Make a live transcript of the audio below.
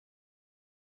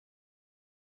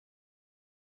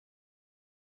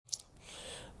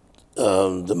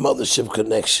the Mothership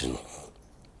Connection.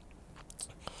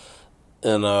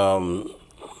 And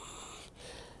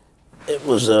it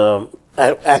was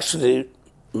actually,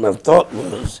 my thought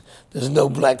was, there's no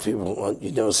black people.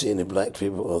 You never see any black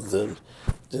people other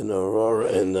than Aurora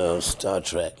and Star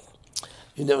Trek.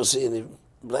 You never see any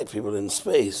black people in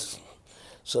space.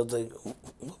 So I think,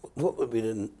 what would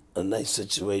be a nice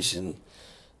situation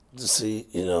to see,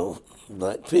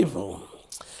 black people?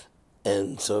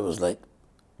 And so it was like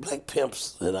black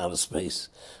pimps in outer space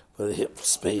with a hip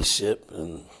spaceship.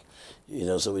 And,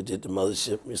 so we did the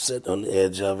mothership. We sat on the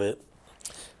edge of it,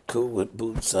 cool with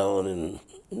boots on and,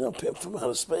 pimp from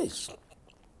outer space.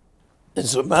 And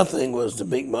so my thing was to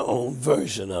make my own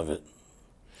version of it.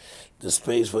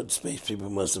 What space people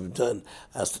must have done.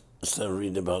 I started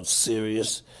reading about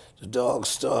Sirius, the dog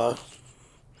star,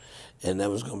 and that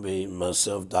was going to be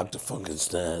myself, Dr.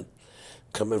 Funkenstein,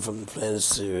 coming from the planet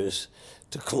Sirius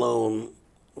to clone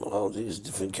all these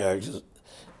different characters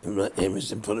in my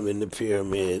image and put them in the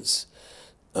pyramids.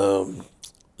 The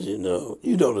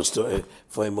story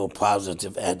for a more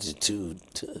positive attitude.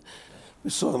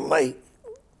 We saw a light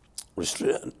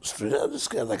straight out of the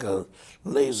sky like a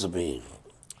laser beam.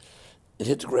 It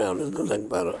hit the ground. It was like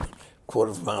about a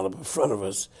quarter of a mile up in front of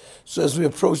us. So as we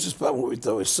approached the spot where we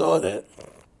thought we saw that,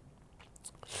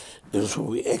 it was where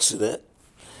we exited.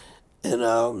 And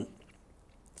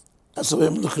I saw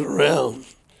him looking around.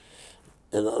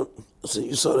 And I said,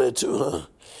 "You saw that too, huh?"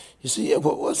 He said, "Yeah,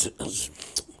 what was it?" I said,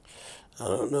 "I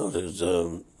don't know. There's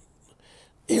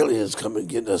aliens coming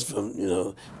getting us from,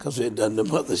 because we had done the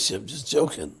mothership, just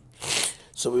joking."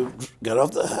 So we got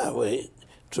off the highway,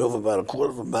 drove about a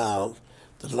quarter of a mile.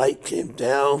 The light came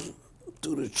down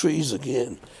through the trees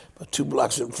again, about 2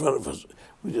 blocks in front of us.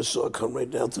 We just saw it come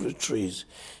right down through the trees,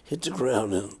 hit the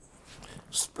ground, and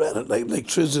splattered like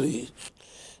electricity.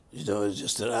 It's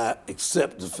just that I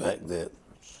accept the fact that,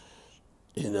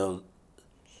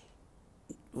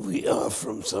 we are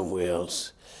from somewhere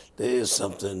else. There is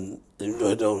something,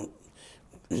 I don't,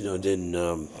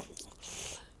 then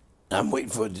I'm waiting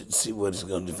for it to see what it's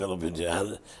going to develop into.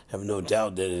 I have no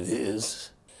doubt that it is.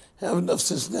 I have enough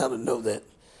sense now to know that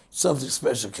something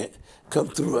special can come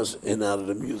through us and out of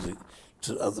the music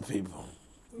to other people.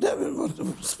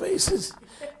 Space is,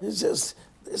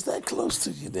 it's that close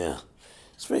to you now.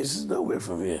 Space is nowhere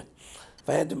from here. If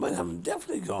I had the money, I'm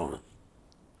definitely going.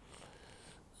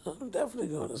 I'm definitely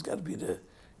going. It's got to be the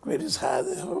greatest high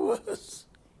there ever was.